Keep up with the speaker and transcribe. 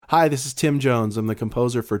Hi, this is Tim Jones. I'm the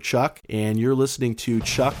composer for Chuck, and you're listening to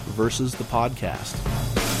Chuck versus the Podcast.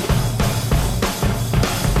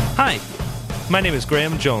 Hi, my name is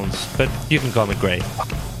Graham Jones, but you can call me Gray.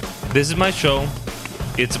 This is my show.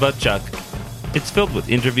 It's about Chuck. It's filled with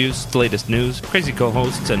interviews, the latest news, crazy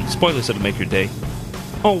co-hosts, and spoilers that'll make your day.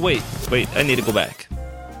 Oh, wait, I need to go back.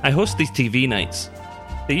 I host these TV nights.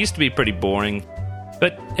 They used to be pretty boring,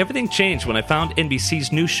 but everything changed when I found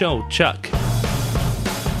NBC's new show, Chuck.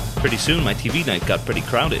 Pretty soon, my TV night got pretty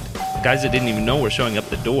crowded. Guys I didn't even know were showing up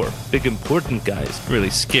the door. Big, important guys.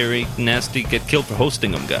 Really scary, nasty, get killed for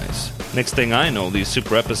hosting them guys. Next thing I know, these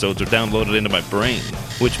super episodes are downloaded into my brain,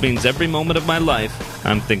 which means every moment of my life,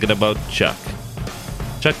 I'm thinking about Chuck.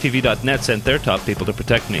 ChuckTV.net sent their top people to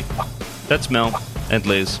protect me. That's Mel and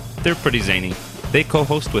Liz. They're pretty zany. They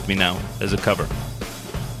co-host with me now as a cover.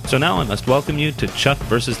 So now I must welcome you to Chuck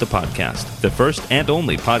versus the Podcast, the first and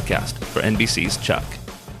only podcast for NBC's Chuck.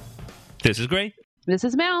 This is Gray. This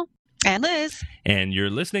is Mel. And Liz. And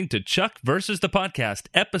you're listening to Chuck versus the Podcast,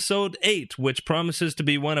 Episode 8, which promises to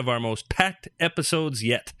be one of our most packed episodes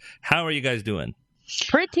yet. How are you guys doing?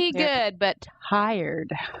 Pretty good, but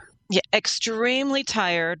tired. Yeah, extremely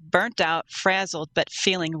tired, burnt out, frazzled, but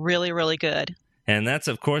feeling really, really good. And that's,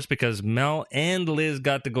 of course, because Mel and Liz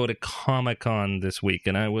got to go to Comic-Con this week,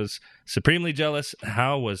 and I was supremely jealous.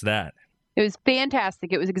 How was that? It was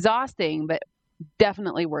fantastic. It was exhausting, but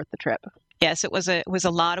definitely worth the trip. Yes, it was a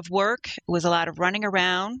lot of work. It was a lot of running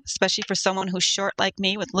around, especially for someone who's short like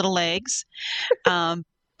me with little legs. But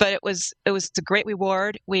it was a great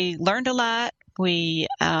reward. We learned a lot. We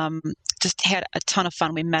just had a ton of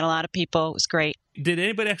fun. We met a lot of people. It was great. Did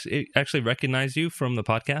anybody actually recognize you from the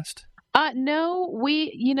podcast?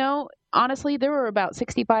 No, honestly, there were about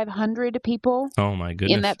 6,500 people. Oh my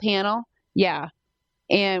goodness. In that panel. Yeah.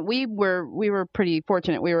 And we were pretty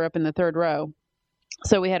fortunate. We were up in the third row.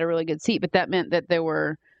 So we had a really good seat, but that meant that there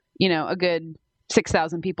were, a good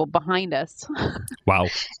 6,000 people behind us. Wow.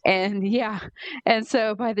 And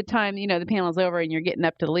so by the time, the panel's over and you're getting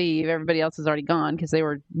up to leave, everybody else is already gone because they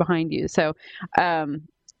were behind you. So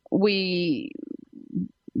we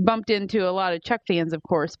bumped into a lot of Chuck fans, of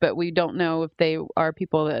course, but we don't know if they are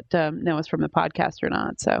people that know us from the podcast or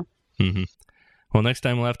not. So. Mm-hmm. Well, next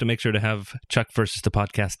time we'll have to make sure to have Chuck versus the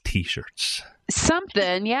Podcast t-shirts.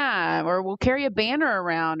 Something, yeah. Or we'll carry a banner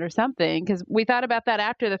around or something, because we thought about that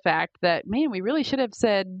after the fact that, man, we really should have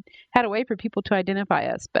had a way for people to identify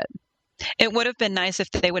us. But it would have been nice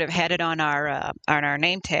if they would have had it on our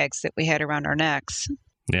name tags that we had around our necks.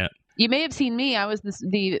 Yeah. You may have seen me. I was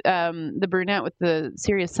the brunette with the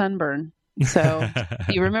serious sunburn. So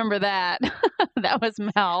you remember that. That was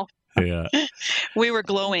Mel. Yeah. We were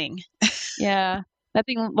glowing. Yeah.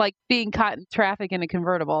 Nothing like being caught in traffic in a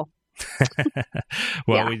convertible.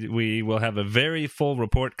 Well, yeah. We will have a very full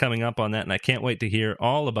report coming up on that, and I can't wait to hear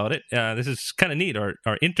all about it. This is kind of neat.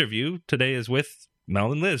 Our interview today is with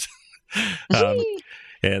Mel and Liz.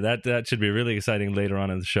 Yeah, that should be really exciting later on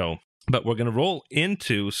in the show. But we're going to roll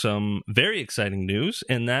into some very exciting news,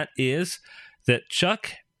 and that is that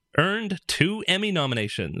Chuck earned 2 Emmy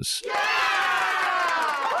nominations. Yeah!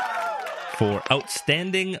 For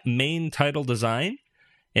Outstanding Main Title Design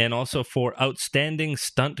and also for Outstanding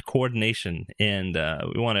Stunt Coordination. And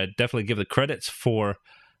we want to definitely give the credits for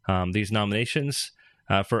these nominations.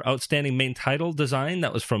 For Outstanding Main Title Design,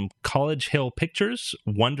 that was from College Hill Pictures,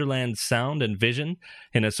 Wonderland Sound and Vision,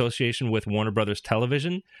 in association with Warner Brothers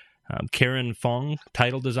Television. Karen Fong,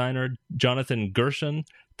 title designer, Jonathan Gershon,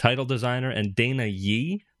 title designer, and Dana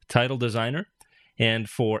Yee, title designer. And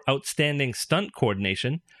for Outstanding Stunt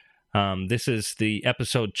Coordination, this is the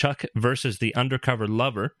episode Chuck versus the Undercover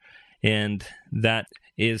Lover, and that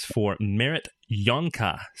is for Merit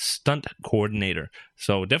Yonka, stunt coordinator.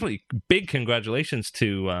 So definitely big congratulations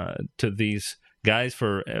to these guys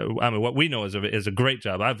for what we know is a great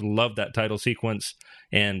job. I've loved that title sequence,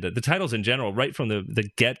 and the titles in general, right from the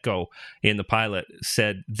get-go in the pilot,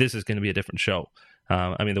 said this is going to be a different show.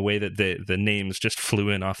 The way that the names just flew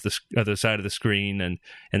in off the other side of the screen and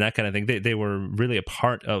that kind of thing, they were really a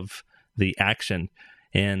part of the action,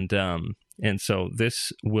 and so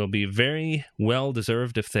this will be very well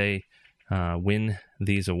deserved if they win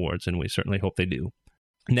these awards, and we certainly hope they do.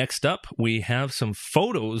 Next up, we have some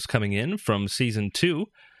photos coming in from Season 2.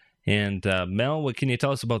 And Mel, what can you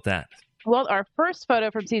tell us about that? Well, our first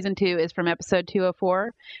photo from Season 2 is from Episode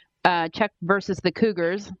 204, Chuck versus the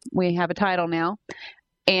Cougars. We have a title now.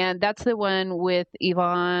 And that's the one with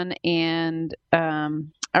Yvonne and,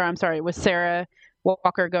 with Sarah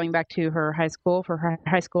Walker going back to her high school for her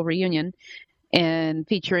high school reunion. and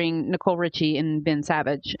featuring Nicole Richie and Ben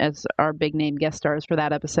Savage as our big name guest stars for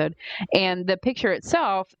that episode. And the picture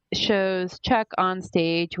itself shows Chuck on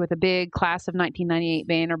stage with a big class of 1998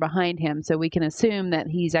 banner behind him, so we can assume that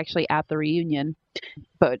he's actually at the reunion.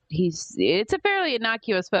 But it's a fairly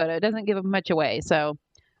innocuous photo. It doesn't give him much away, so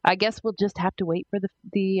I guess we'll just have to wait for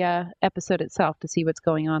the episode itself to see what's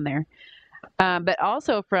going on there. But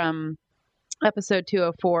also from episode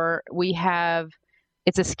 204, we have,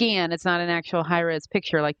 it's a scan. It's not an actual high-res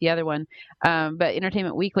picture like the other one. But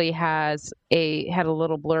Entertainment Weekly had a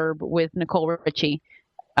little blurb with Nicole Richie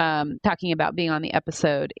talking about being on the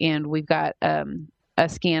episode, and we've got a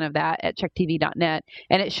scan of that at chucktv.net,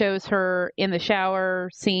 and it shows her in the shower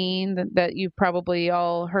scene that you've probably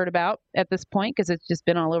all heard about at this point because it's just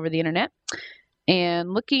been all over the internet,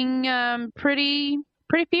 and looking pretty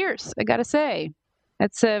fierce, I gotta say.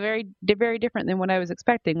 That's very, very different than what I was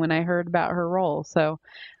expecting when I heard about her role. So,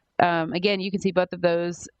 again, you can see both of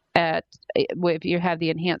those if you have the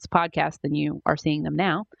enhanced podcast, then you are seeing them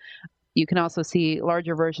now. You can also see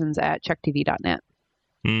larger versions at chucktv.net.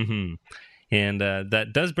 Mm-hmm. And that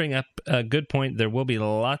does bring up a good point. There will be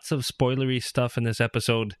lots of spoilery stuff in this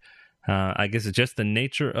episode. I guess it's just the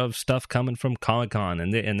nature of stuff coming from Comic-Con.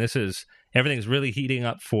 And this is, everything's really heating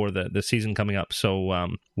up for the season coming up. So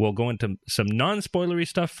we'll go into some non-spoilery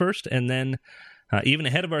stuff first. And then even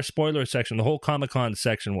ahead of our spoiler section, the whole Comic-Con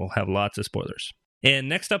section will have lots of spoilers. And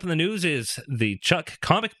next up in the news is the Chuck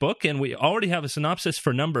comic book. And we already have a synopsis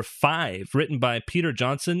for number 5, written by Peter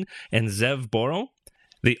Johnson and Zev Boro.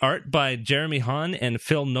 The art by Jeremy Hahn and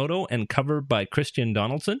Phil Noto, and cover by Christian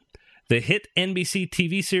Donaldson. The hit NBC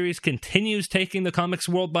TV series continues taking the comics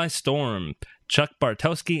world by storm. Chuck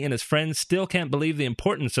Bartowski and his friends still can't believe the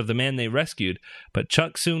importance of the man they rescued, but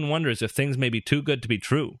Chuck soon wonders if things may be too good to be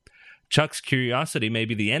true. Chuck's curiosity may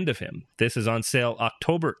be the end of him. This is on sale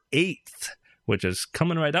October 8th, which is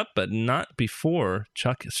coming right up, but not before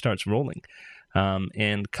Chuck starts rolling.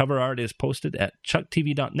 And cover art is posted at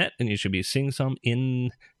chucktv.net, and you should be seeing some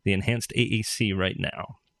in the enhanced AEC right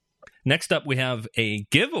now. Next up, we have a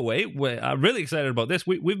giveaway. I'm really excited about this.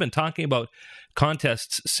 We've been talking about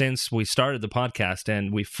contests since we started the podcast,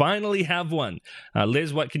 and we finally have one.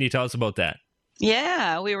 Liz, what can you tell us about that?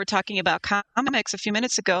 Yeah, we were talking about comics a few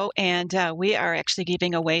minutes ago, and we are actually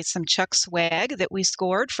giving away some Chuck swag that we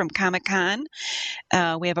scored from Comic-Con.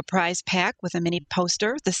 We have a prize pack with a mini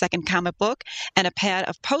poster, the second comic book, and a pad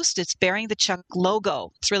of Post-its bearing the Chuck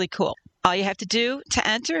logo. It's really cool. All you have to do to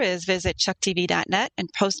enter is visit chucktv.net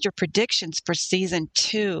and post your predictions for Season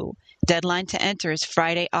 2. Deadline to enter is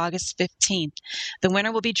Friday, August 15th. The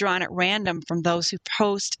winner will be drawn at random from those who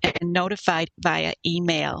post and notified via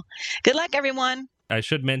email. Good luck, everyone. I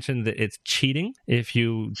should mention that it's cheating if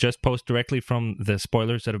you just post directly from the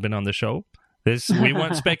spoilers that have been on the show. We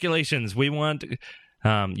want speculations. We want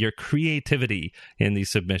your creativity in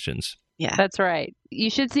these submissions. Yeah, that's right.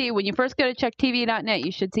 You should see, when you first go to chucktv.net,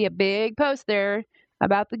 you should see a big post there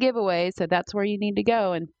about the giveaway. So that's where you need to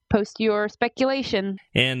go and post your speculation.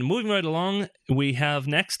 And moving right along, we have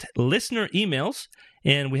next listener emails.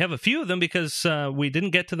 And we have a few of them because we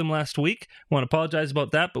didn't get to them last week. I want to apologize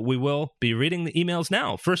about that, but we will be reading the emails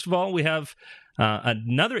now. First of all, we have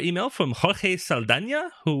another email from Jorge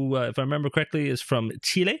Saldana, who, if I remember correctly, is from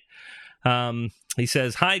Chile. He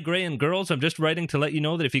says, "Hi, Gray and girls. I'm just writing to let you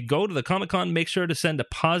know that if you go to the Comic-Con, make sure to send a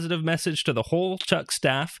positive message to the whole Chuck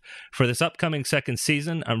staff for this upcoming second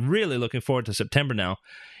season. I'm really looking forward to September now.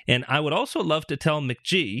 And I would also love to tell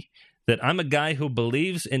McGee that I'm a guy who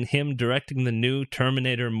believes in him directing the new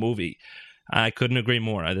Terminator movie." I couldn't agree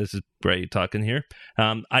more. This is Bray talking here.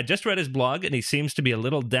 I just read his blog, and he seems to be a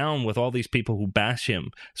little down with all these people who bash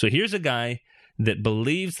him. So here's a guy that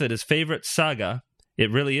believes that his favorite saga, it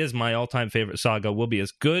really is my all-time favorite saga, will be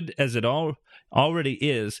as good as it already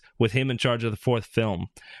is with him in charge of the 4th film.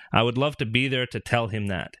 I would love to be there to tell him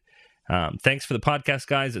that. Thanks for the podcast,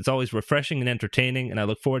 guys. It's always refreshing and entertaining, and I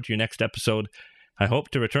look forward to your next episode. I hope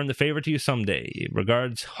to return the favor to you someday.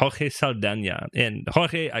 Regards, Jorge Saldana. And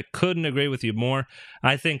Jorge, I couldn't agree with you more.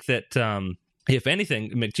 I think that, if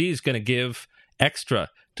anything, McGee is going to give extra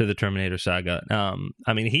to the Terminator saga.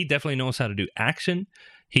 I mean, he definitely knows how to do action.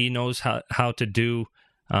 He knows how to do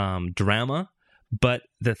drama. But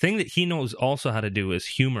the thing that he knows also how to do is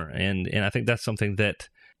humor. And I think that's something that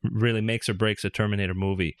really makes or breaks a Terminator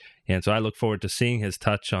movie. And so I look forward to seeing his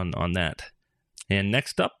touch on that. And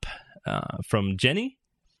next up, from Jenny.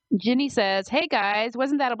 Jenny says, "Hey guys,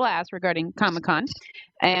 wasn't that a blast?" regarding Comic-Con.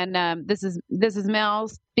 And this is Mel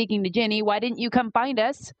speaking to Jenny. "Why didn't you come find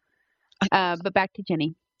us?" But back to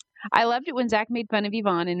Jenny. "I loved it when Zach made fun of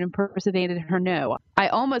Yvonne and impersonated her. No, I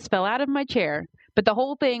almost fell out of my chair. But the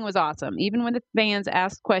whole thing was awesome. Even when the fans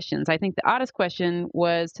asked questions, I think the oddest question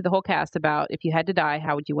was to the whole cast about if you had to die,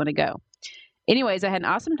 how would you want to go? Anyways, I had an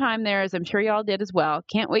awesome time there, as I'm sure y'all did as well.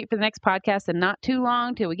 Can't wait for the next podcast and not too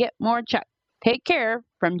long till we get more Chuck. Take care,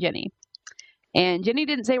 from Jenny. And Jenny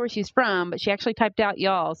didn't say where she's from, but she actually typed out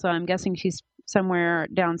y'all, so I'm guessing she's somewhere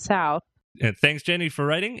down south. And thanks, Jenny, for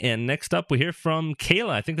writing. And next up, we hear from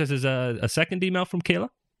Kayla. I think this is a second email from Kayla.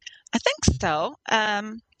 I think so.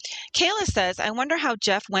 Kayla says, I wonder how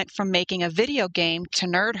Jeff went from making a video game to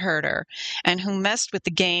Nerd Herder, and who messed with the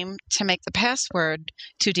game to make the password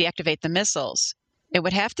to deactivate the missiles. It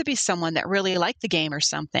would have to be someone that really liked the game or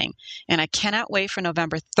something. And I cannot wait for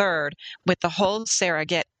November 3rd with the whole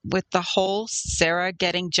Sarah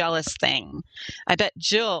getting jealous thing. I bet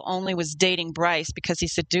Jill only was dating Bryce because he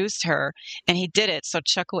seduced her, and he did it so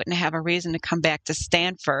Chuck wouldn't have a reason to come back to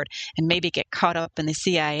Stanford and maybe get caught up in the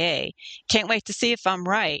CIA. Can't wait to see if I'm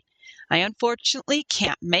right. I unfortunately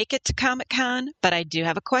can't make it to Comic-Con, but I do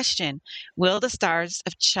have a question. Will the stars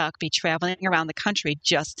of Chuck be traveling around the country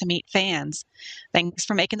just to meet fans? Thanks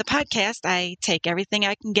for making the podcast. I take everything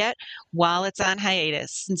I can get while it's on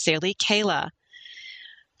hiatus. Sincerely, Kayla.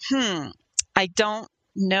 I don't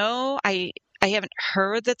know. I haven't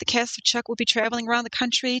heard that the cast of Chuck will be traveling around the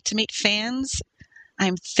country to meet fans.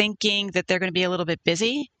 I'm thinking that they're going to be a little bit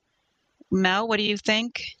busy. Mel, what do you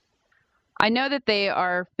think? I know that they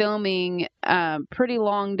are filming pretty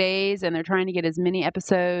long days, and they're trying to get as many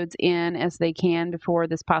episodes in as they can before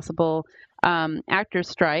this possible actors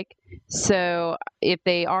strike. So if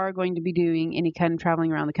they are going to be doing any kind of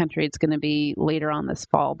traveling around the country, it's going to be later on this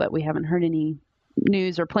fall, but we haven't heard any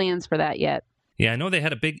news or plans for that yet. Yeah, I know they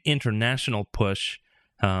had a big international push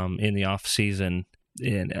in the off season,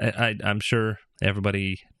 and I'm sure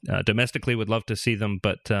everybody domestically would love to see them,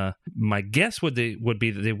 but my guess would be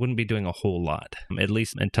that they wouldn't be doing a whole lot, at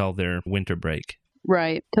least until their winter break.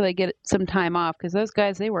 Right, till they get some time off, because those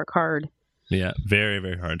guys, they work hard. Yeah, very,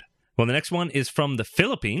 very hard. Well, the next one is from the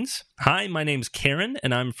Philippines. Hi, my name's Karen,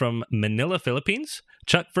 and I'm from Manila, Philippines.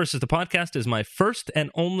 Chuck versus the Podcast is my first and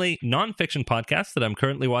only nonfiction podcast that I'm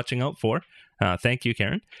currently watching out for. Thank you,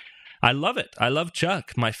 Karen. I love it. I love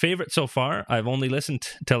Chuck. My favorite so far, I've only listened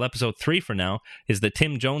till episode 3 for now, is the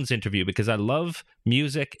Tim Jones interview, because I love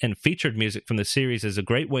music, and featured music from the series is a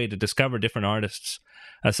great way to discover different artists.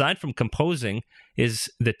 Aside from composing, is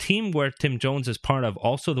the team where Tim Jones is part of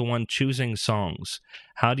also the one choosing songs?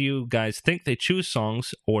 How do you guys think they choose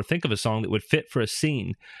songs, or think of a song that would fit for a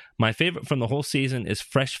scene? My favorite from the whole season is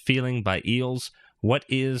Fresh Feeling by Eels. What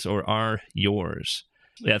is or are yours?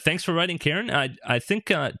 Yeah, thanks for writing, Karen. I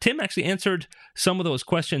think Tim actually answered some of those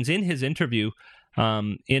questions in his interview.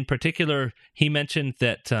 In particular, he mentioned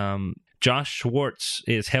that Josh Schwartz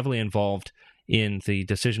is heavily involved in the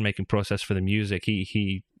decision-making process for the music.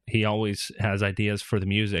 He always has ideas for the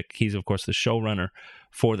music. He's, of course, the showrunner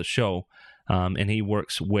for the show, and he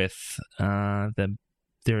works with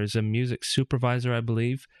there is a music supervisor, I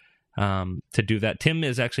believe, to do that. Tim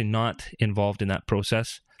is actually not involved in that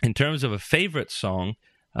process. In terms of a favorite song,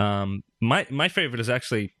 my favorite is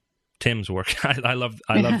actually Tim's work. I love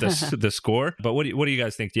the score. But what do you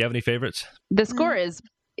guys think? Do you have any favorites? The score is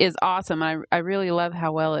awesome. I really love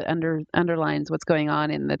how well it underlines what's going on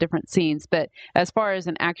in the different scenes. But as far as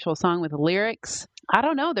an actual song with lyrics, I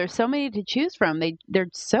don't know. There's so many to choose from. They're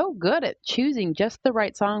so good at choosing just the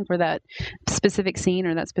right song for that specific scene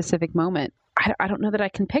or that specific moment. I don't know that I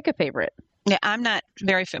can pick a favorite. Yeah, I'm not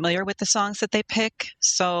very familiar with the songs that they pick,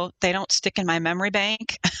 so they don't stick in my memory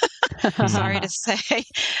bank. Sorry to say.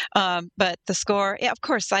 But the score, yeah, of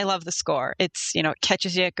course, I love the score. It's, it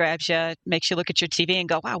catches you, it grabs you, makes you look at your TV and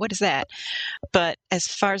go, wow, what is that? But as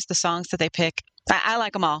far as the songs that they pick, I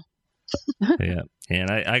like them all. Yeah, and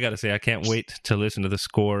I got to say, I can't wait to listen to the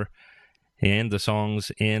score and the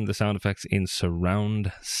songs and the sound effects in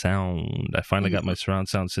surround sound. I finally got my surround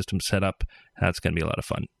sound system set up. That's going to be a lot of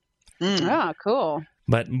fun. Ah, cool.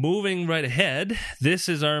 But moving right ahead, this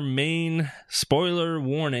is our main spoiler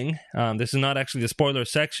warning. This is not actually the spoiler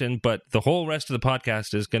section, but the whole rest of the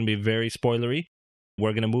podcast is going to be very spoilery.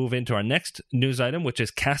 We're going to move into our next news item, which is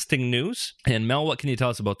casting news. And Mel, what can you tell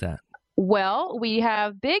us about that? Well, we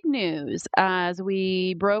have big news. As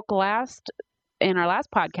we broke in our last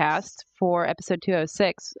podcast for episode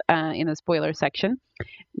 206 in the spoiler section,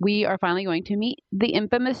 we are finally going to meet the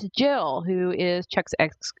infamous Jill, who is Chuck's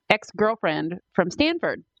ex-girlfriend from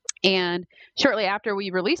Stanford. And shortly after we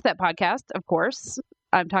released that podcast, of course,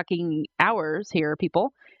 I'm talking hours here,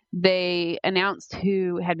 people, they announced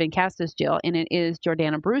who had been cast as Jill, and it is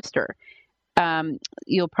Jordana Brewster.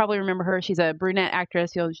 You'll probably remember her. She's a brunette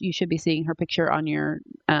actress. You should be seeing her picture on your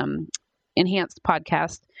enhanced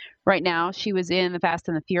podcast right now. She was in The Fast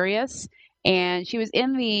and the Furious, and she was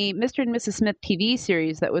in the Mr. and Mrs. Smith TV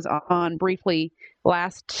series that was on briefly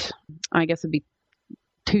last, I guess it'd be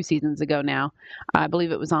 2 seasons ago now. I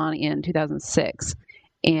believe it was on in 2006.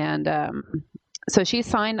 And so she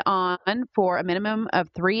signed on for a minimum of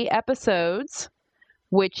 3 episodes,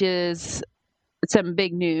 which is some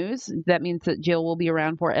big news. That means that Jill will be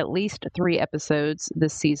around for at least 3 episodes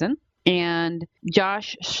this season. And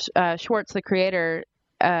Josh Schwartz, the creator,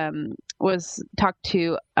 was talked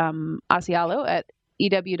to Asialo at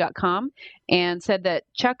EW.com and said that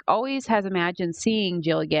Chuck always has imagined seeing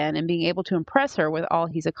Jill again and being able to impress her with all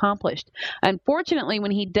he's accomplished. Unfortunately, when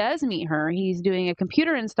he does meet her, he's doing a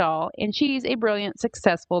computer install, and she's a brilliant,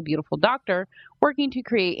 successful, beautiful doctor working to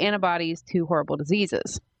create antibodies to horrible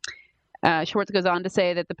diseases. Schwartz goes on to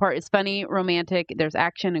say that the part is funny, romantic, there's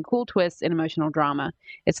action and cool twists and emotional drama.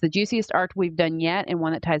 It's the juiciest arc we've done yet, and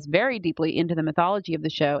one that ties very deeply into the mythology of the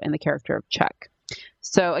show and the character of Chuck.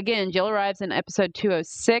 So again, Jill arrives in episode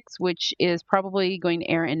 206, which is probably going to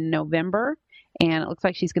air in November. And it looks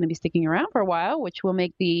like she's going to be sticking around for a while, which will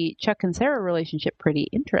make the Chuck and Sarah relationship pretty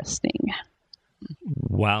interesting.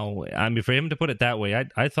 Wow. I mean, for him to put it that way,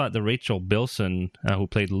 I thought the Rachel Bilson, who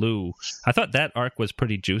played Lou, I thought that arc was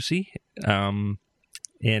pretty juicy. And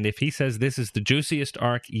if he says this is the juiciest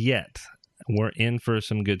arc yet, we're in for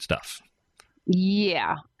some good stuff.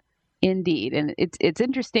 Yeah, indeed. And it's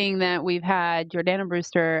interesting that we've had Jordana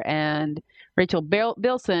Brewster and Rachel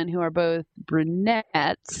Bilson, who are both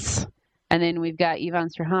brunettes. And then we've got Yvonne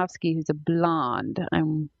Strahovski, who's a blonde.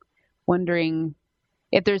 I'm wondering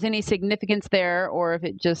if there's any significance there or if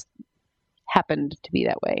it just happened to be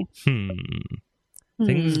that way.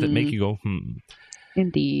 Things that make you go,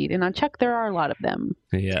 Indeed. And on Chuck, there are a lot of them.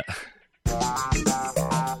 Yeah.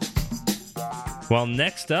 Well,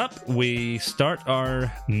 next up, we start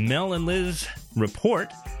our Mel and Liz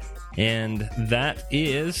report. And that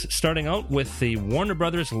is starting out with the Warner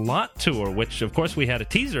Brothers Lot Tour, which, of course, we had a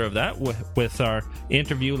teaser of that with our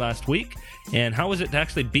interview last week. And how was it to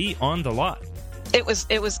actually be on the lot? It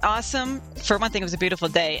was awesome. For one thing, it was a beautiful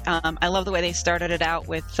day. I love the way they started it out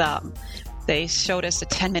with, they showed us a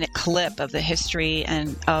 10-minute clip of the history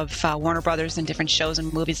and of Warner Brothers and different shows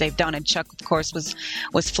and movies they've done. And Chuck, of course,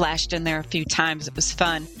 was flashed in there a few times. It was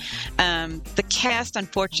fun. The cast,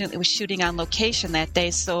 unfortunately, was shooting on location that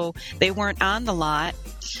day, so they weren't on the lot.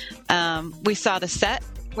 We saw the set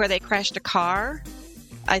where they crashed a car,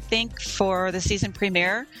 I think, for the season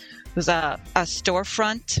premiere. It was a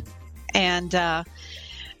storefront. And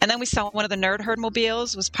then we saw one of the Nerd Herd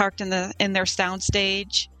mobiles was parked in their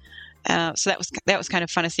soundstage. So that was kind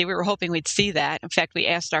of fun to see. We were hoping we'd see that. In fact, we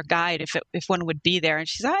asked our guide if one would be there, and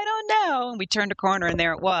she said, "I don't know." And we turned a corner, and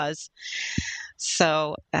there it was.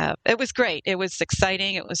 So it was great. It was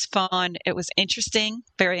exciting. It was fun. It was interesting,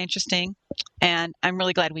 very interesting, and I'm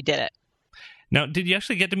really glad we did it. Now, did you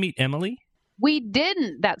actually get to meet Emily? We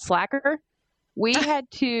didn't. That slacker. We had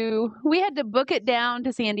to book it down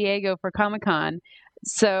to San Diego for Comic-Con.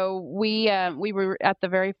 So we were at the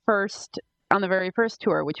very first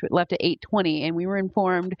tour, which left at 8:20, and we were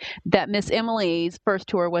informed that Miss Emily's first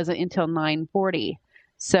tour wasn't until 9:40.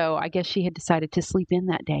 So I guess she had decided to sleep in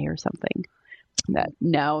that day or something.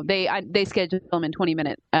 No, they scheduled them in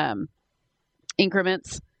 20-minute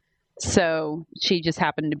increments. So she just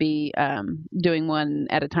happened to be doing one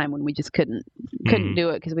at a time when we just couldn't do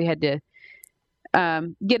it because we had to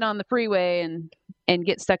get on the freeway and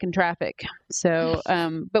get stuck in traffic. So,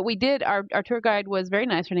 but we did, our tour guide was very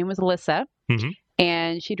nice. Her name was Alyssa,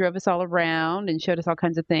 and she drove us all around and showed us all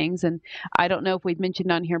kinds of things. And I don't know if we've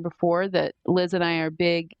mentioned on here before that Liz and I are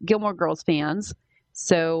big Gilmore Girls fans.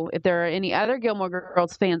 So if there are any other Gilmore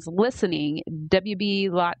Girls fans listening, WB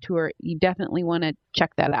Lot Tour, you definitely want to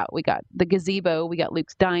check that out. We got the gazebo, we got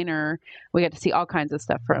Luke's Diner, we got to see all kinds of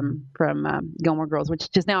stuff from Gilmore Girls, which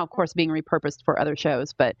is now, of course, being repurposed for other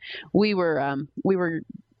shows. But we were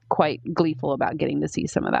quite gleeful about getting to see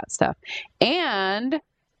some of that stuff. And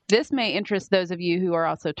this may interest those of you who are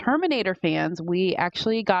also Terminator fans. We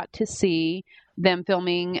actually got to see them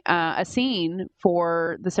filming a scene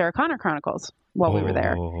for the Sarah Connor Chronicles while we were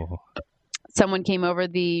there. Someone came over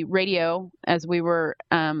the radio as we were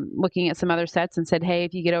looking at some other sets and said, "Hey,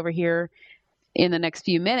 if you get over here in the next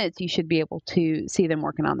few minutes, you should be able to see them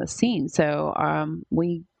working on this scene." So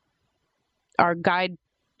our guide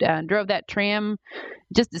drove that tram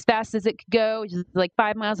just as fast as it could go, just like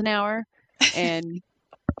 5 miles an hour, and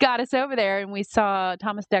got us over there. And we saw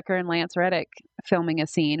Thomas Dekker and Lance Reddick filming a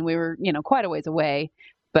scene. We were, quite a ways away,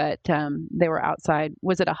 but they were outside.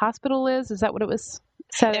 Was it a hospital, Liz? Is that what it was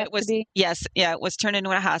set up to be? Yes. Yeah, it was turned into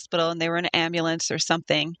a hospital, and they were in an ambulance or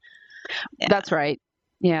something. Yeah. That's right.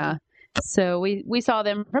 Yeah. So we saw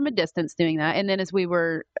them from a distance doing that. And then as we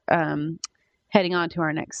were heading on to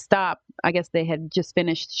our next stop, I guess they had just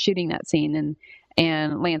finished shooting that scene,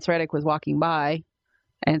 and Lance Reddick was walking by.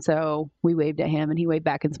 And so we waved at him and he waved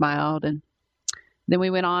back and smiled. And then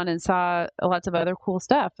we went on and saw lots of other cool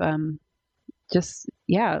stuff. There's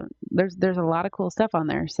a lot of cool stuff on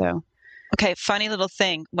there. So. Okay, funny little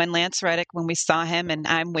thing. When Lance Reddick, when we saw him and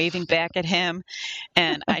I'm waving back at him,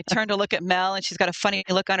 and I turned to look at Mel and she's got a funny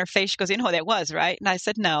look on her face. She goes, "You know who that was, right?" And I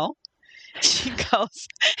said, "No." She goes,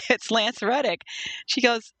 "It's Lance Reddick." She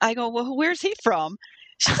goes, I go, "Well, where's he from?"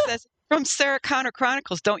 She says, "From Sarah Connor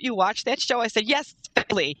Chronicles. Don't you watch that show?" I said, "Yes,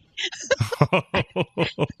 Billy." I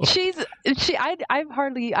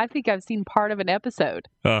think I've seen part of an episode.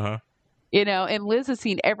 Uh-huh. And Liz has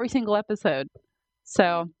seen every single episode.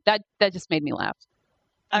 So that just made me laugh.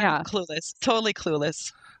 I'm clueless, totally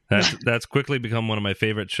clueless. That's quickly become one of my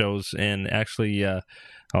favorite shows. And actually,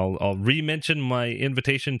 I'll re-mention my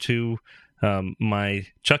invitation to my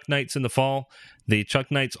Chuck Nights in the fall. The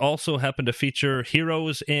Chuck Nights also happen to feature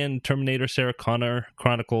Heroes and Terminator Sarah Connor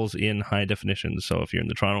Chronicles in high definition. So if you're in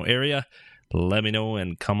the Toronto area, let me know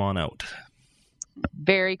and come on out.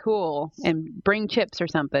 Very cool. And bring chips or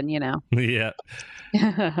something, Yeah.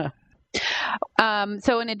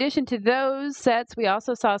 So in addition to those sets, we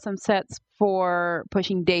also saw some sets for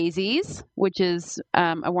Pushing Daisies, which is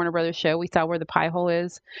a Warner Brothers show. We saw where the pie hole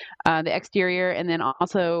is, the exterior, and then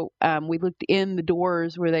also we looked in the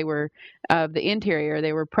doors where they were, the interior.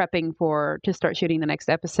 They were prepping to start shooting the next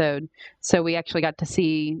episode. So we actually got to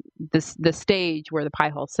see the stage where the pie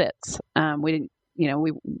hole sits. We didn't.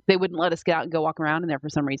 They wouldn't let us get out and go walk around in there for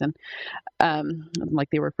some reason. Like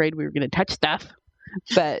they were afraid we were going to touch stuff,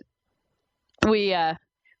 but we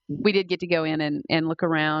did get to go in and look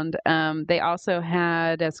around. They also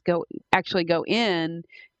had us go in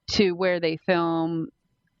to where they film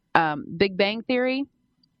Big Bang Theory.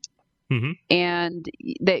 Mm-hmm. And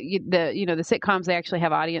the sitcoms, they actually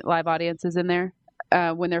have live audiences in there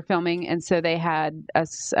when they're filming, and so they had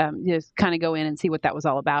us just kind of go in and see what that was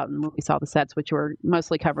all about. And we saw the sets, which were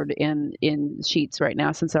mostly covered in sheets right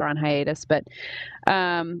now since they're on hiatus, but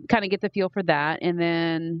kind of get the feel for that. And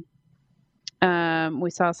then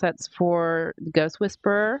we saw sets for Ghost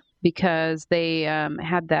Whisperer because they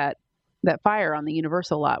had that fire on the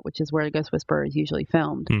Universal lot, which is where the Ghost Whisperer is usually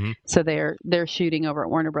filmed. Mm-hmm. So they're shooting over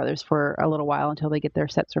at Warner Brothers for a little while until they get their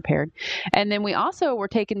sets repaired. And then we also were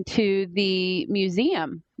taken to the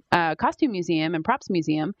museum, costume museum and props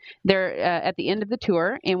museum. They're at the end of the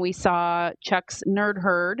tour, and we saw Chuck's Nerd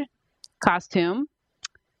Herd costume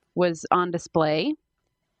was on display,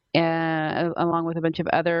 along with a bunch of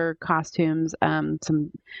other costumes,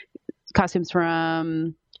 some costumes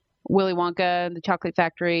from Willy Wonka, the Chocolate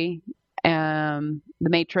Factory, The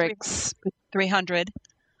Matrix. 300.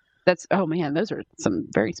 Oh man, those are some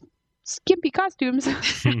very skimpy costumes. I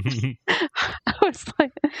was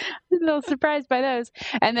like a little surprised by those.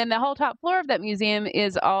 And then the whole top floor of that museum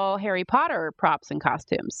is all Harry Potter props and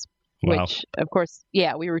costumes, wow. Which of course,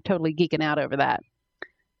 we were totally geeking out over that.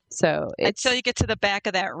 So until you get to the back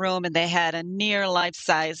of that room, and they had a near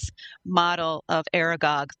life-size model of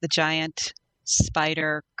Aragog, the giant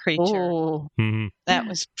spider creature. Mm-hmm. That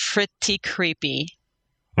was pretty creepy.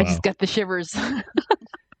 Wow. I just got the shivers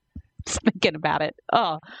just thinking about it.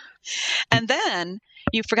 Oh, and then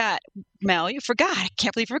you forgot, Mel. I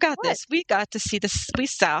can't believe you forgot this. We got to see this. We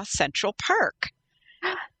saw Central Park.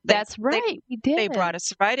 That's right. We did. They brought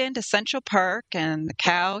us right into Central Park, and the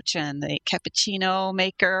couch and the cappuccino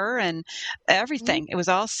maker and everything. Mm-hmm. It was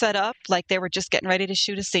all set up like they were just getting ready to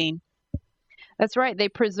shoot a scene. That's right. They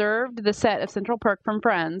preserved the set of Central Park from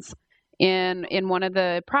Friends in one of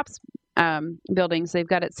the props buildings. They've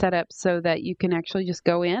got it set up so that you can actually just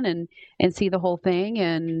go in and see the whole thing,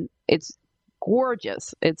 and it's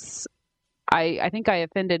gorgeous. I think I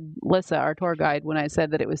offended Lissa, our tour guide, when I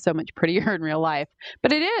said that it was so much prettier in real life,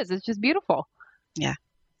 but it is. It's just beautiful. Yeah.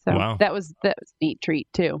 So wow. that was a neat treat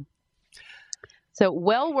too. So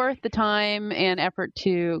well worth the time and effort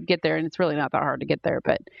to get there, and it's really not that hard to get there,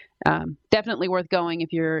 but definitely worth going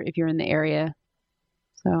if you're in the area.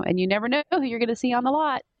 So, and you never know who you're going to see on the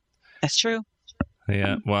lot. That's true.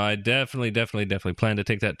 Yeah, well, I definitely plan to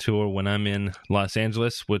take that tour when I'm in Los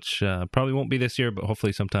Angeles, which probably won't be this year, but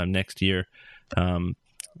hopefully sometime next year.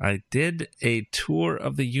 I did a tour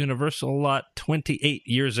of the Universal lot 28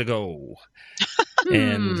 years ago.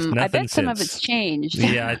 And nothing I bet since. some of it's changed.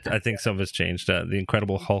 Yeah, I think some of it's changed. The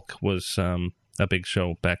Incredible Hulk was a big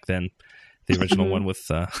show back then. The original one with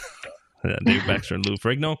Dave Baxter and Lou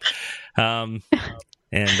Ferrigno. And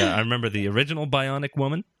I remember the original Bionic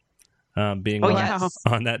Woman. being yes.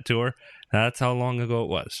 on that tour. That's how long ago it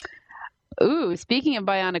was. Ooh, speaking of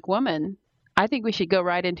Bionic Woman, I think we should go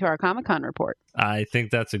right into our Comic-Con report. I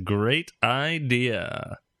think that's a great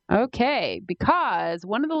idea. Okay, because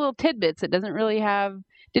one of the little tidbits that didn't really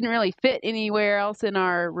fit anywhere else in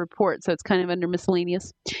our report, so it's kind of under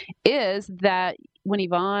miscellaneous, is that when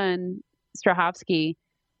Yvonne Strahovski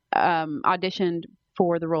auditioned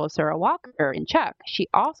for the role of Sarah Walker in Chuck, she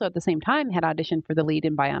also at the same time had auditioned for the lead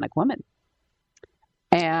in Bionic Woman.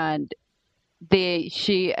 And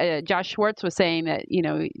Josh Schwartz was saying that,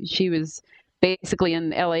 she was basically in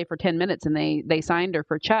LA for 10 minutes and they signed her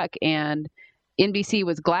for Chuck, and NBC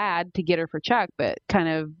was glad to get her for Chuck, but kind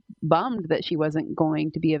of bummed that she wasn't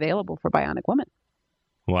going to be available for Bionic Woman.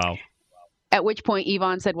 Wow. At which point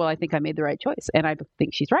Yvonne said, well, I think I made the right choice. And I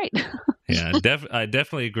think she's right. Yeah, I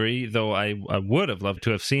definitely agree, though I would have loved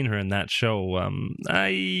to have seen her in that show.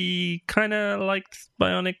 I kind of liked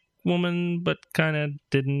Bionic Woman, but kind of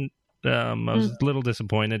didn't. I was a little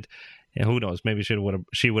disappointed. And who knows, maybe she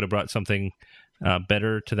would have brought something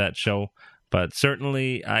better to that show. But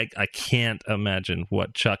certainly, I can't imagine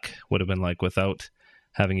what Chuck would have been like without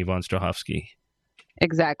having Yvonne Strahovski.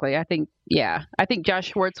 Exactly. I think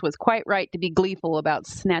Josh Schwartz was quite right to be gleeful about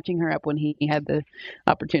snatching her up when he had the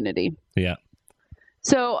opportunity. Yeah.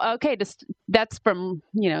 So, okay, that's from,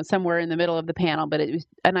 somewhere in the middle of the panel, but it was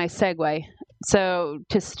a nice segue. So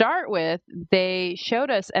to start with, they showed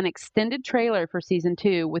us an extended trailer for season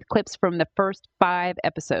 2 with clips from the first 5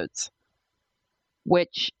 episodes,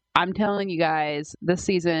 which I'm telling you guys, this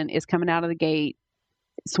season is coming out of the gate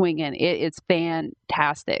swinging. It's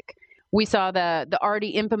fantastic. We saw the already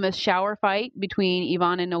infamous shower fight between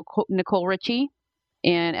Yvonne and Nicole Richie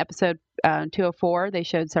in episode 204. They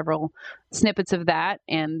showed several snippets of that,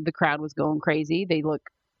 and the crowd was going crazy. They look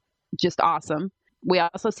just awesome. We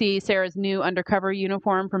also see Sarah's new undercover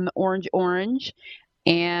uniform from the Orange,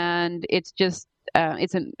 and it's just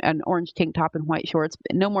it's an orange tank top and white shorts.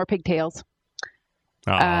 No more pigtails.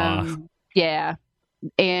 Yeah.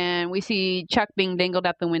 And we see Chuck being dangled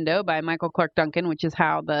out the window by Michael Clark Duncan, which is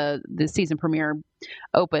how the season premiere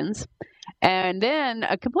opens. And then,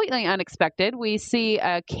 completely unexpected, we see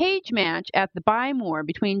a cage match at the Buy More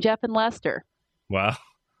between Jeff and Lester. Wow.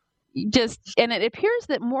 And it appears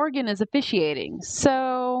that Morgan is officiating.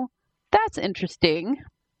 So that's interesting.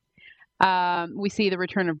 We see the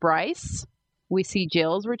return of Bryce. We see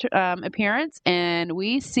Jill's appearance. And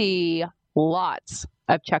we see lots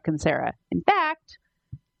of Chuck and Sarah. In fact,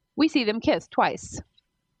 we see them kiss twice.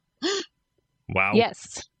 Wow.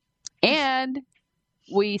 Yes. And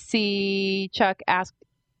we see Chuck ask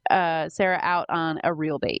Sarah out on a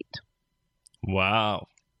real date. Wow.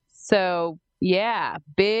 So, yeah,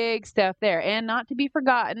 big stuff there. And not to be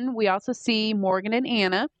forgotten, we also see Morgan and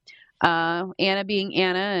Anna. Anna being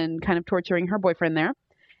Anna and kind of torturing her boyfriend there.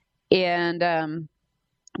 And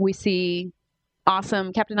we see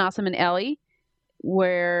Captain Awesome and Ellie,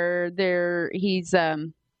 where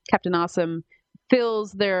Captain Awesome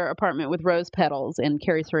fills their apartment with rose petals and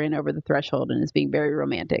carries her in over the threshold and is being very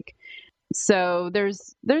romantic. So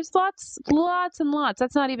there's lots and lots.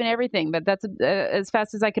 That's not even everything, but that's as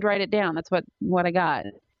fast as I could write it down. That's what I got.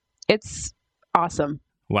 It's awesome.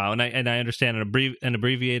 Wow, and I understand an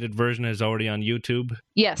abbreviated version is already on YouTube.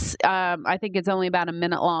 Yes, I think it's only about a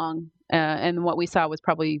minute long, and what we saw was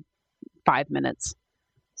probably 5 minutes.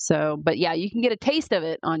 So, but yeah, you can get a taste of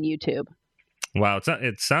it on YouTube. Wow,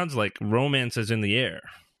 it sounds like romance is in the air.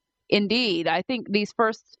 Indeed. I think these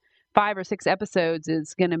first 5 or 6 episodes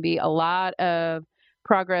is going to be a lot of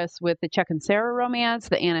progress with the Chuck and Sarah romance,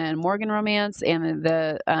 the Anna and Morgan romance, and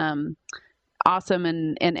the Awesome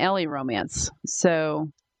and Ellie romance. So,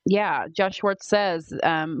 yeah, Josh Schwartz says,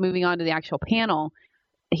 moving on to the actual panel,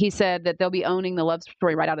 he said that they'll be owning the love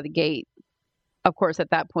story right out of the gate. Of course,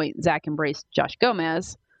 at that point, Zach embraced Josh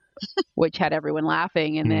Gomez, which had everyone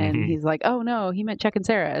laughing. And then he's like, oh, no, he meant Chuck and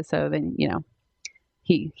Sarah. So then,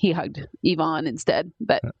 he hugged Yvonne instead.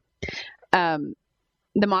 But the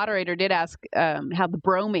moderator did ask how the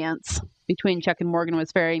bromance between Chuck and Morgan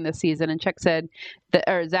was faring this season. And Zach said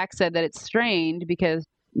that it's strained because,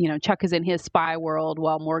 Chuck is in his spy world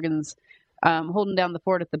while Morgan's holding down the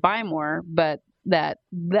fort at the Buy More, but that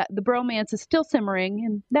the bromance is still simmering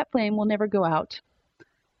and that flame will never go out.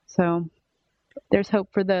 So there's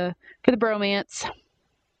hope for the bromance.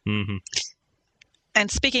 Mm-hmm. And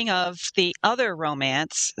speaking of the other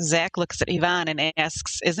romance, Zach looks at Yvonne and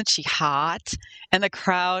asks, isn't she hot? And the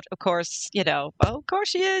crowd, of course, oh, of course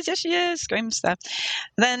she is. Yes, she is. Screams stuff.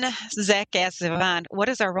 Then Zach asks Yvonne, what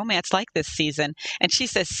is our romance like this season? And she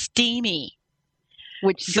says, steamy.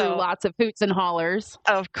 which drew lots of hoots and hollers.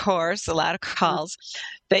 Of course, a lot of calls.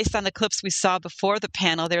 Based on the clips we saw before the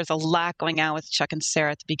panel, there's a lot going on with Chuck and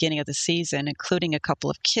Sarah at the beginning of the season, including a couple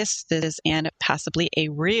of kisses and possibly a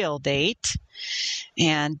real date.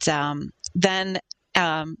 And then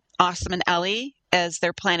Awesome and Ellie, as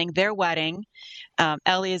they're planning their wedding,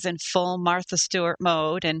 Ellie is in full Martha Stewart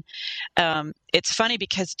mode. And it's funny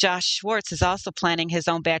because Josh Schwartz is also planning his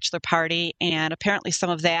own bachelor party, and apparently some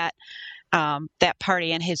of that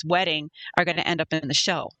party and his wedding are going to end up in the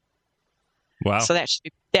show. Wow. So that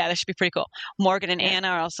should be pretty cool. Morgan and Anna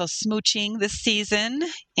are also smooching this season,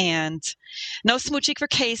 and no smooching for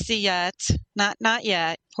Casey yet. Not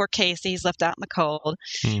yet. Poor Casey, he's left out in the cold.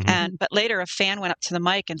 Mm-hmm. But later a fan went up to the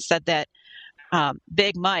mic and said that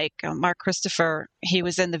Big Mike, Mark Christopher, he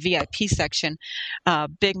was in the VIP section.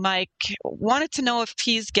 Big Mike wanted to know if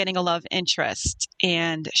he's getting a love interest,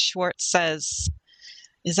 and Schwartz says,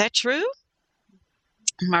 "Is that true?"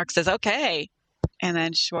 Mark says, "Okay." And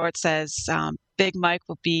then Schwartz says, Big Mike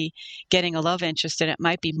will be getting a love interest, and it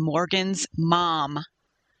might be Morgan's mom.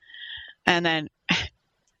 And then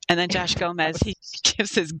Josh Gomez, he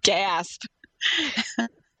gives his gasp.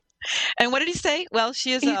 And what did he say? Well,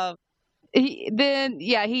 she is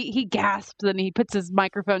He gasps and he puts his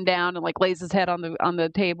microphone down and like lays his head on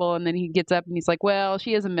the table, and then he gets up and he's like, "Well,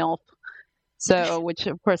 she is a MILF." So, which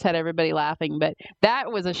of course had everybody laughing, but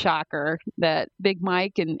that was a shocker that Big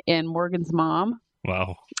Mike and Morgan's mom.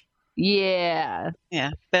 Wow. Yeah,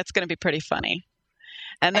 that's going to be pretty funny.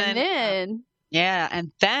 And then you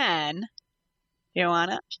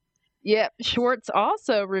want it? Yep. Schwartz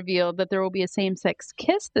also revealed that there will be a same-sex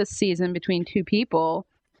kiss this season between two people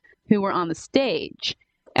who were on the stage.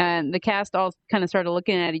 And the cast all kind of started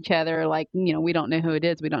looking at each other like, we don't know who it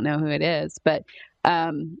is. We don't know who it is. But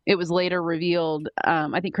it was later revealed,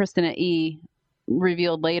 I think Christina E.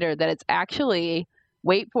 revealed later that it's actually,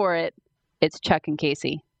 wait for it, it's Chuck and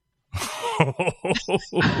Casey.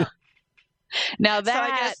 Now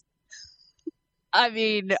that,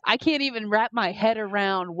 I can't even wrap my head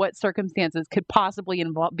around what circumstances could possibly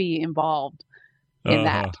be involved in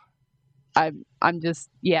that. I'm just,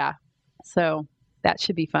 so that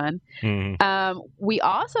should be fun. Mm-hmm. We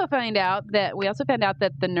also found out that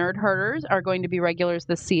the Nerd Herders are going to be regulars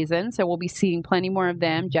this season. So we'll be seeing plenty more of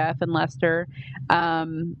them, Jeff and Lester,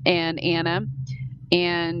 and Anna.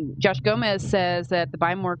 And Josh Gomez says that the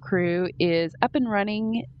Buy More crew is up and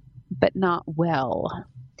running, but not well.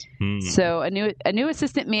 So a new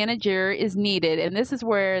assistant manager is needed, and this is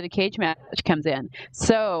where the cage match comes in.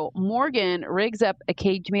 So Morgan rigs up a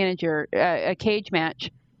cage match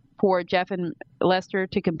for Jeff and Lester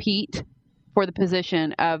to compete for the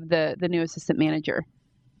position of the new assistant manager.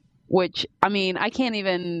 Which, I can't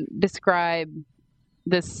even describe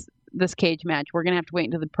this cage match. We're going to have to wait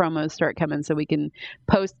until the promos start coming so we can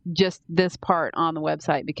post just this part on the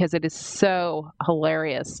website because it is so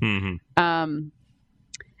hilarious. Mm-hmm.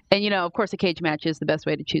 And, of course, a cage match is the best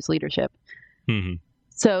way to choose leadership. Mm-hmm.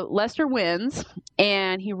 So Lester wins,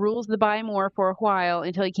 and he rules the Buy More for a while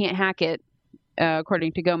until he can't hack it,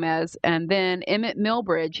 according to Gomez. And then Emmett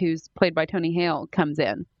Millbridge, who's played by Tony Hale, comes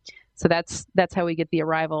in. So that's how we get the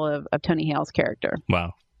arrival of Tony Hale's character.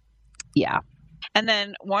 Wow. Yeah. And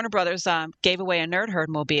then Warner Brothers gave away a Nerd Herd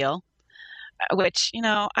mobile, which,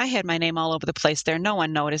 I had my name all over the place there. No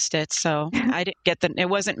one noticed it, so I didn't get it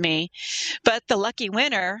wasn't me. But the lucky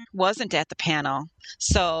winner wasn't at the panel.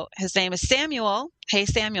 So his name is Samuel. Hey,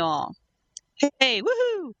 Samuel. Hey,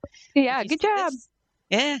 woohoo. Yeah, good job.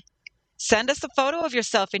 Yeah. Send us a photo of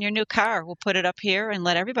yourself in your new car. We'll put it up here and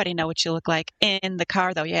let everybody know what you look like in the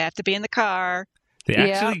car, though. You have to be in the car. They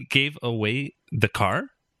actually gave away the car?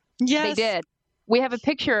 Yes. They did. We have a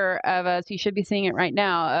picture of us, you should be seeing it right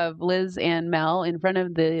now, of Liz and Mel in front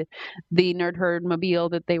of the Nerd Herd mobile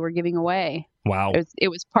that they were giving away. Wow. It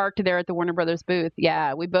was parked there at the Warner Brothers booth.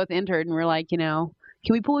 Yeah, we both entered and we're like, can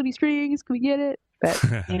we pull any strings? Can we get it?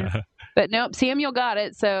 But, but nope, Samuel got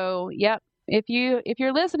it. So, yep. If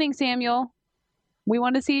you're listening, Samuel, we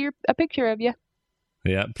want to see a picture of you.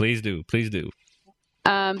 Yeah, please do. Please do.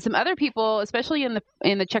 Some other people, especially in the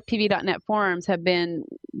ChuckTV.net forums, have been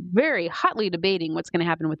very hotly debating what's going to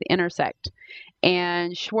happen with the Intersect.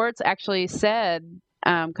 And Schwartz actually said,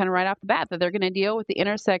 kind of right off the bat, that they're going to deal with the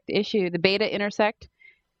Intersect issue, the beta Intersect,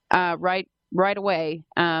 right away.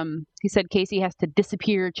 He said Casey has to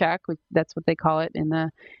disappear Chuck, which that's what they call it in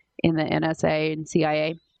the NSA and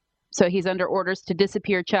CIA. So he's under orders to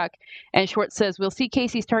disappear Chuck. And Schwartz says, we'll see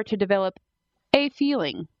Casey start to develop a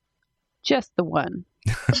feeling. Just the one.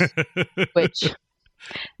 Which,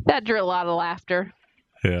 that drew a lot of laughter.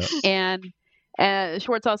 Yeah. And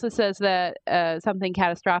Schwartz also says that something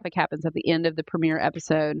catastrophic happens at the end of the premiere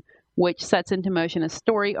episode, which sets into motion a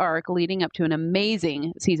story arc leading up to an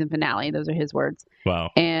amazing season finale. Those are his words. Wow.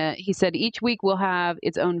 And he said each week will have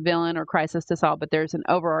its own villain or crisis to solve, but there's an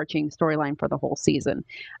overarching storyline for the whole season.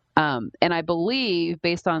 And I believe,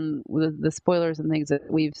 based on the spoilers and things that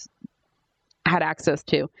we've had access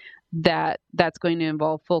to, that's going to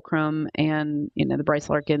involve Fulcrum and the Bryce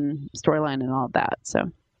Larkin storyline and all of that. So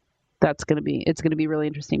it's going to be really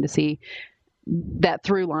interesting to see that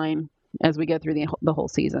through line as we go through the whole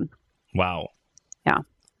season. Wow. Yeah.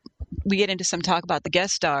 We get into some talk about the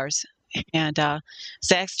guest stars, and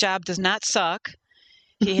Zach's job does not suck.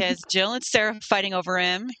 He has Jill and Sarah fighting over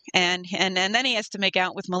him, and then he has to make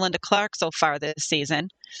out with Melinda Clarke so far this season.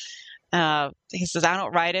 He says, I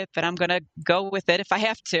don't write it, but I'm going to go with it if I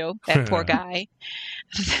have to. That poor guy.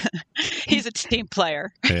 He's a team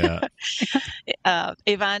player. Yeah.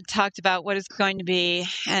 Yvonne talked about what is going to be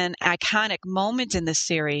an iconic moment in this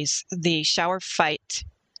series, the shower fight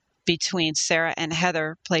between Sarah and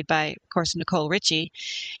Heather, played by, of course, Nicole Richie.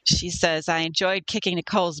 She says, I enjoyed kicking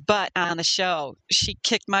Nicole's butt on the show. She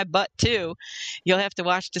kicked my butt, too. You'll have to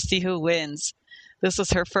watch to see who wins. This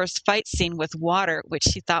was her first fight scene with water, which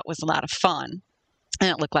she thought was a lot of fun.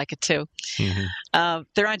 And it looked like it, too. Mm-hmm.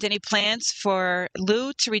 There aren't any plans for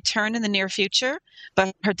Lou to return in the near future,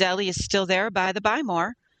 but her deli is still there by the Buy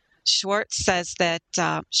More. Schwartz says that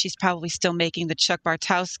she's probably still making the Chuck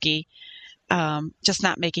Bartowski, just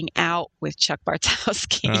not making out with Chuck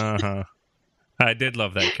Bartowski. Uh-huh. I did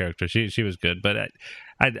love that character. She was good, but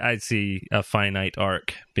I'd see a finite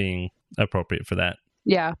arc being appropriate for that.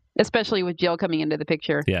 Yeah, especially with Jill coming into the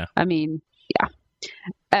picture. Yeah. I mean, yeah.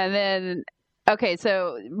 And then, okay,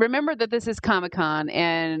 so remember that this is Comic-Con,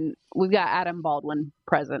 and we've got Adam Baldwin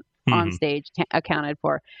present on stage, accounted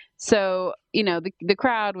for. So, the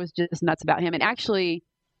crowd was just nuts about him. And actually,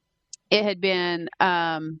 it had been,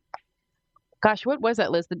 gosh, what was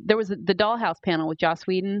that, Liz? There was the Dollhouse panel with Joss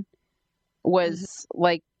Whedon was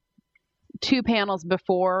like 2 panels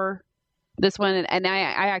before this one, and I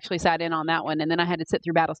actually sat in on that one, and then I had to sit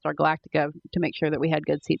through Battlestar Galactica to make sure that we had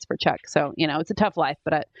good seats for Chuck. So it's a tough life,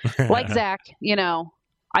 but like Zach,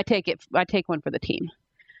 I take one for the team.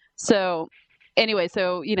 So anyway,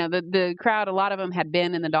 the crowd, a lot of them had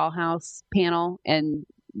been in the Dollhouse panel and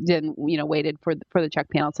then waited for the Chuck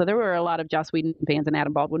panel. So there were a lot of Joss Whedon fans and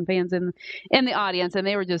Adam Baldwin fans in the audience, and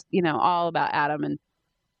they were just all about Adam. And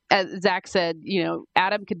as Zach said,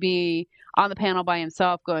 Adam could be on the panel by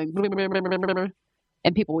himself going, blah, blah, blah, blah, blah, blah,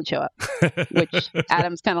 and people would show up, which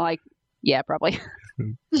Adam's kind of like, yeah, probably.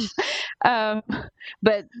 But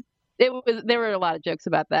there were a lot of jokes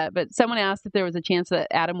about that. But someone asked if there was a chance that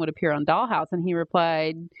Adam would appear on Dollhouse, and he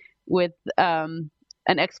replied with an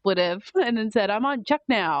expletive and then said, I'm on Chuck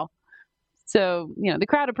now. So, the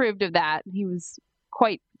crowd approved of that. He was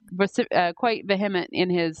quite vehement in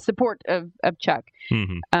his support of Chuck.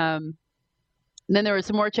 Mm-hmm. Then there were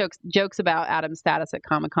some more jokes about Adam's status at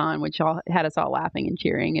Comic-Con, which had us all laughing and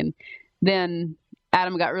cheering. And then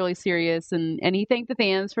Adam got really serious, and he thanked the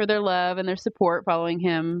fans for their love and their support following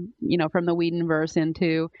him, from the Whedonverse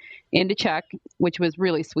into Chuck, which was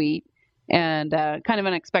really sweet and kind of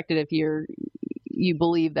unexpected if you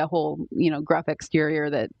believe the whole gruff exterior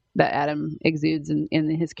that Adam exudes in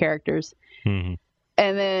his characters. Mm-hmm.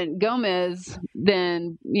 And then Gomez,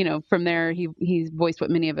 from there, he's voiced what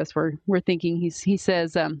many of us were thinking. He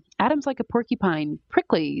says, Adam's like a porcupine,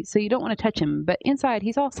 prickly, so you don't want to touch him. But inside,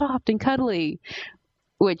 he's all soft and cuddly,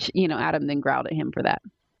 which, Adam then growled at him for that.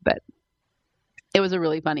 But it was a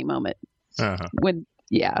really funny moment. Uh-huh.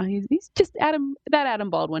 He's just Adam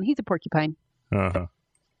Baldwin. He's a porcupine. Uh-huh.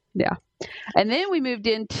 Yeah. And then we moved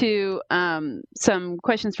into some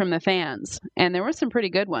questions from the fans, and there were some pretty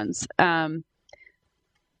good ones.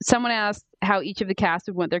 Someone asked how each of the cast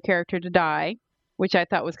would want their character to die, which I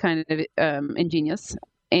thought was kind of ingenious.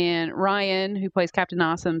 And Ryan, who plays Captain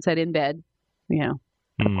Awesome, said in bed,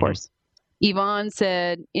 of course. Yvonne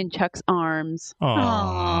said in Chuck's arms.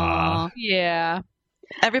 Aww. Yeah.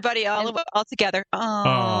 Everybody all together.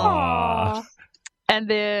 Aww. And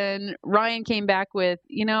then Ryan came back with,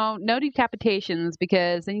 no decapitations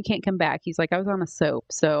because then you can't come back. He's like, I was on a soap,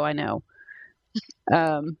 so I know.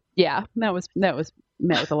 Yeah, that was met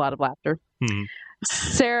with a lot of laughter. Mm-hmm.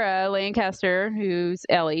 Sarah Lancaster, who's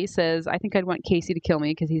Ellie, says, I think I'd want Casey to kill me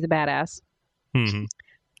because he's a badass. Mm-hmm.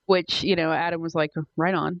 Which, Adam was like,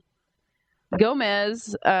 right on.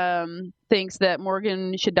 Gomez thinks that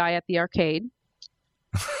Morgan should die at the arcade.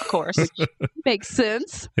 Of course. Which makes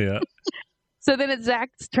sense. Yeah. So then it's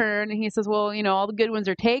Zach's turn, and he says, well, all the good ones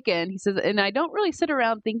are taken. He says, and I don't really sit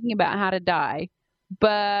around thinking about how to die.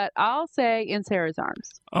 but I'll say in Sarah's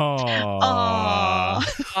arms. Oh.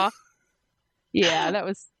 Yeah,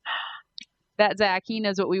 that Zach. He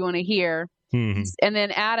knows what we want to hear. Mm-hmm. And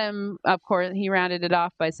then Adam, of course, he rounded it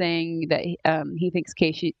off by saying that he thinks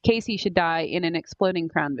Casey should die in an exploding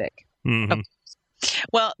Crown Vic. Mm-hmm.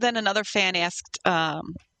 Well, then another fan asked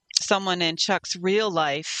someone in Chuck's real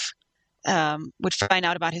life would find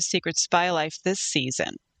out about his secret spy life this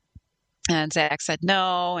season. And Zach said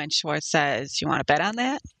no, and Schwartz says, "You want to bet on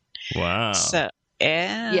that?" Wow. So,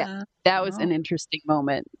 yeah, that was an interesting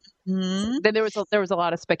moment. Mm-hmm. Then there was a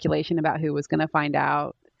lot of speculation about who was going to find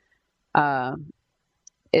out. There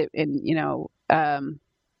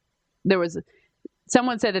was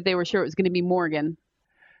someone said that they were sure it was going to be Morgan.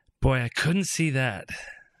 Boy, I couldn't see that.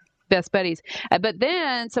 Best buddies. But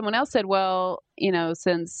then someone else said, well,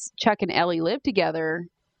 since Chuck and Ellie live together,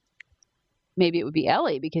 maybe it would be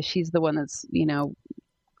Ellie because she's the one that's,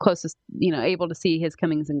 closest, able to see his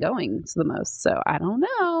comings and goings the most. So I don't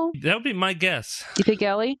know. That would be my guess. You think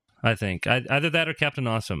Ellie? I think. Either that or Captain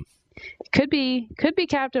Awesome. Could be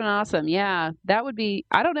Captain Awesome. Yeah, that would be,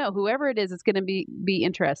 I don't know. Whoever it is, it's going to be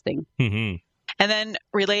interesting. Mm-hmm. And then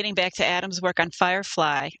relating back to Adam's work on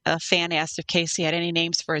Firefly, a fan asked if Casey had any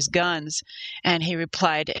names for his guns, and he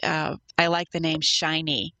replied, I like the name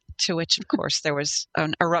Shiny, to which, of course, there was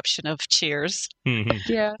an eruption of cheers. Mm-hmm.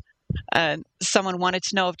 Yeah. Someone wanted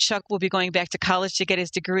to know if Chuck will be going back to college to get his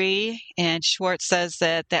degree, and Schwartz says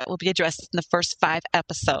that will be addressed in the first 5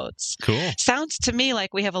 episodes. Cool. Sounds to me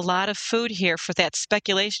like we have a lot of food here for that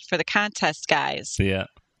speculation for the contest, guys. Yeah.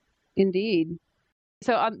 Indeed.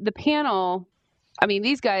 So on the panel, I mean,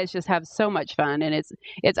 these guys just have so much fun, and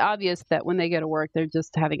it's obvious that when they go to work, they're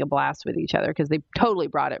just having a blast with each other because they totally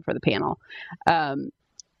brought it for the panel. And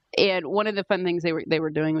one of the fun things they were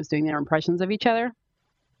doing was doing their impressions of each other.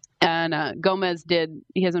 And Gomez did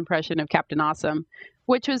his impression of Captain Awesome,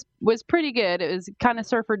 which was pretty good. It was kind of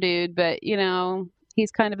surfer dude, but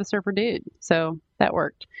he's kind of a surfer dude, so that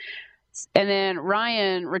worked. And then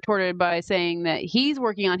Ryan retorted by saying that he's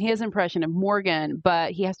working on his impression of Morgan,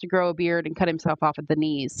 but he has to grow a beard and cut himself off at the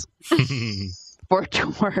knees for it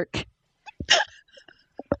to work.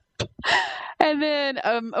 And then,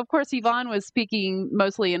 of course, Yvonne was speaking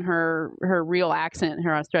mostly in her real accent,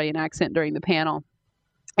 her Australian accent during the panel.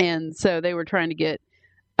 And so they were trying to get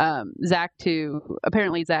Zach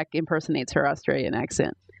apparently Zach impersonates her Australian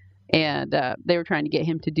accent. And they were trying to get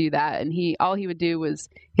him to do that. And all he would do was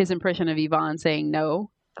his impression of Yvonne saying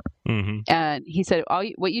no. Mm-hmm. And he said,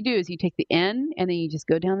 what you do is you take the N and then you just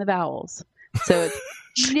go down the vowels. So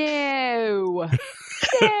it's no.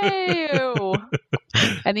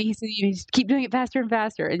 And then he said, you just keep doing it faster and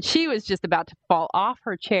faster. And she was just about to fall off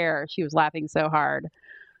her chair. She was laughing so hard.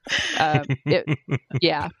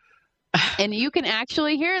 Yeah. And you can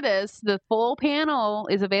actually hear this. The full panel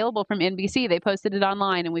is available from NBC. They posted it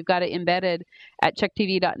online, and we've got it embedded at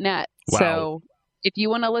chucktv.net. Wow. So if you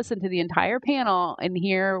want to listen to the entire panel and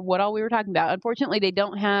hear what all we were talking about, unfortunately, they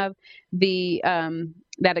don't have the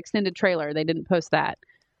that extended trailer. They didn't post that.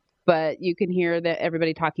 But you can hear that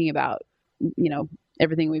everybody talking about,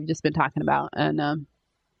 everything we've just been talking about. And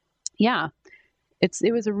yeah,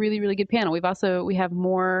 it was a really, really good panel. We have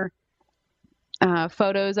more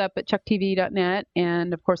photos up at chucktv.net,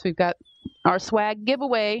 and of course we've got our swag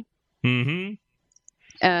giveaway,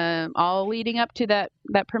 all leading up to that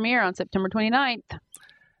premiere on September 29th,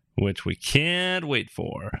 which we can't wait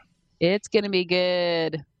for. It's gonna be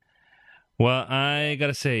good. Well, I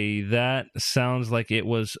gotta say that sounds like it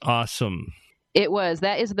was awesome.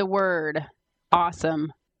 That is the word,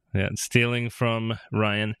 awesome. Yeah, stealing from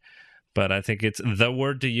Ryan. But I think it's the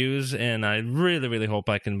word to use, and I really, really hope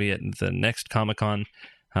I can be at the next Comic-Con.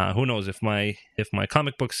 Who knows, if my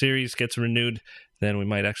comic book series gets renewed, then we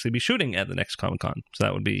might actually be shooting at the next Comic-Con. So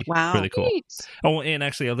that would be really cool. Great. Oh, and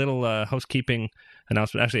actually a little housekeeping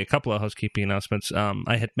announcement, actually a couple of housekeeping announcements.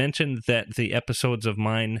 I had mentioned that the episodes of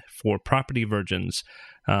mine for Property Virgins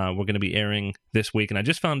were going to be airing this week, and I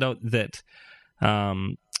just found out that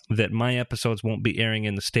that my episodes won't be airing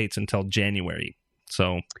in the States until January.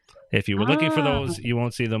 So if you were looking for those, you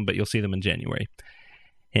won't see them, but you'll see them in January.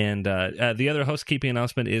 And the other housekeeping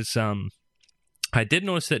announcement is I did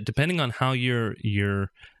notice that depending on how you're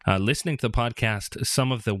listening to the podcast,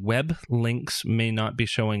 some of the web links may not be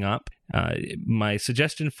showing up. My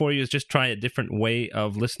suggestion for you is just try a different way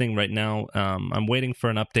of listening right now. I'm waiting for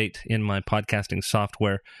an update in my podcasting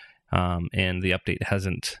software, and the update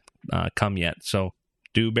hasn't come yet. So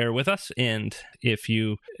do bear with us. And if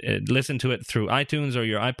you listen to it through iTunes or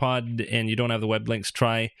your iPod and you don't have the web links,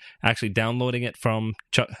 try actually downloading it from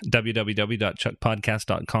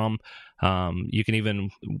www.chuckpodcast.com. You can even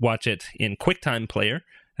watch it in QuickTime Player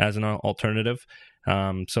as an alternative.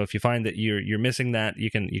 So if you find that you're missing that,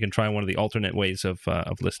 you can try one of the alternate ways of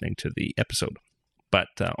listening to the episode. But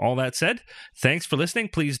all that said, thanks for listening.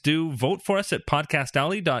 Please do vote for us at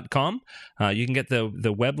podcastalley.com. You can get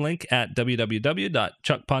the web link at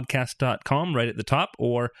www.chuckpodcast.com right at the top,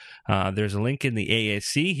 or there's a link in the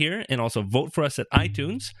AAC here, and also vote for us at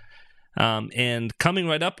iTunes. And coming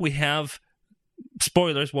right up, we have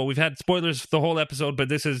spoilers. Well, we've had spoilers the whole episode, but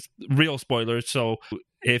this is real spoilers. So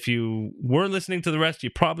if you were listening to the rest,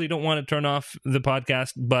 you probably don't want to turn off the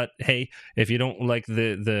podcast. But hey, if you don't like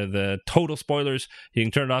the total spoilers, you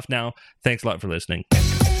can turn it off now. Thanks a lot for listening.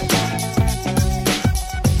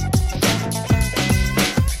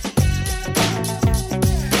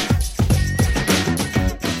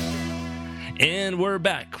 And we're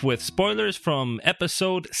back with spoilers from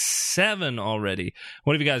episode 7 already.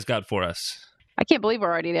 What have you guys got for us? I can't believe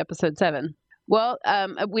we're already at episode 7. Well,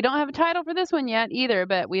 we don't have a title for this one yet either,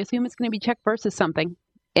 but we assume it's going to be Chuck versus something.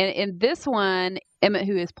 And in this one, Emmett,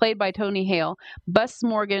 who is played by Tony Hale, busts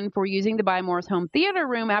Morgan for using the By-Moore's home theater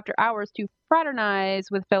room after hours to fraternize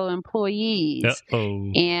with fellow employees.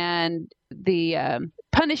 Uh-oh. And the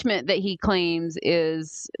punishment that he claims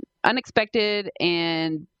is unexpected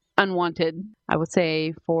and unwanted, I would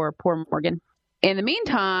say, for poor Morgan. In the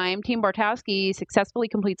meantime, Team Bartowski successfully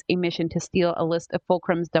completes a mission to steal a list of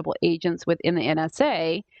Fulcrum's double agents within the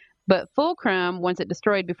NSA, but Fulcrum wants it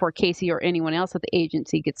destroyed before Casey or anyone else at the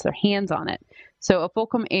agency gets their hands on it. So a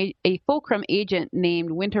Fulcrum agent named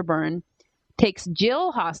Winterburn takes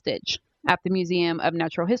Jill hostage at the Museum of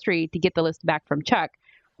Natural History to get the list back from Chuck,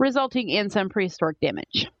 resulting in some prehistoric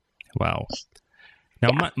damage. Wow. Now,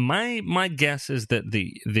 Yeah. my guess is that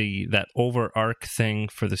that over arc thing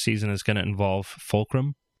for the season is going to involve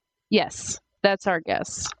Fulcrum. Yes, that's our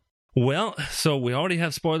guess. Well, so we already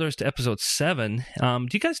have spoilers to episode 7. Do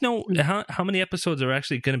you guys know how many episodes are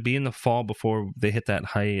actually going to be in the fall before they hit that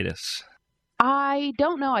hiatus? I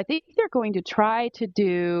don't know. I think they're going to try to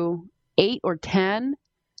do 8 or 10,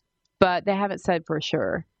 but they haven't said for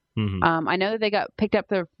sure. Mm-hmm. I know that they got picked up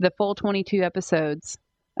the full 22 episodes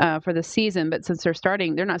for the season, but since they're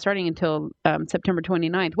not starting until September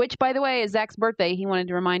 29th, which, by the way, is Zach's birthday. He wanted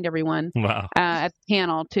to remind everyone Wow. at the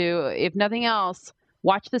panel to, if nothing else,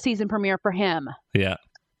 watch the season premiere for him. Yeah.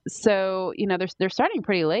 So, they're starting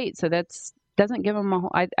pretty late, so doesn't give them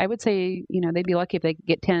I would say, they'd be lucky if they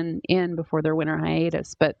get 10 in before their winter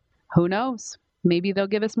hiatus, but who knows? Maybe they'll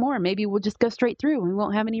give us more. Maybe we'll just go straight through and we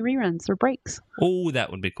won't have any reruns or breaks. Oh, that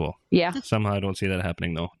would be cool. Yeah. Somehow I don't see that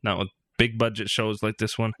happening, though. Not with big budget shows like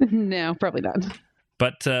this one. No, probably not.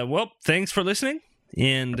 But, well, thanks for listening.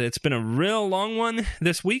 And it's been a real long one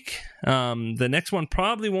this week. The next one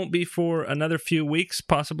probably won't be for another few weeks,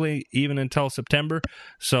 possibly even until September.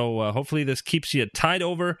 So hopefully this keeps you tied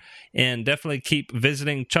over, and definitely keep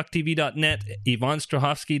visiting chucktv.net,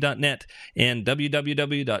 ivanstrahovski.net, and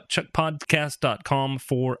www.chuckpodcast.com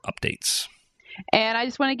for updates. And I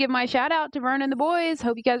just want to give my shout out to Vern and the boys.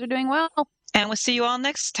 Hope you guys are doing well. And we'll see you all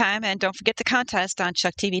next time. And don't forget the contest on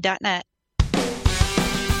chucktv.net.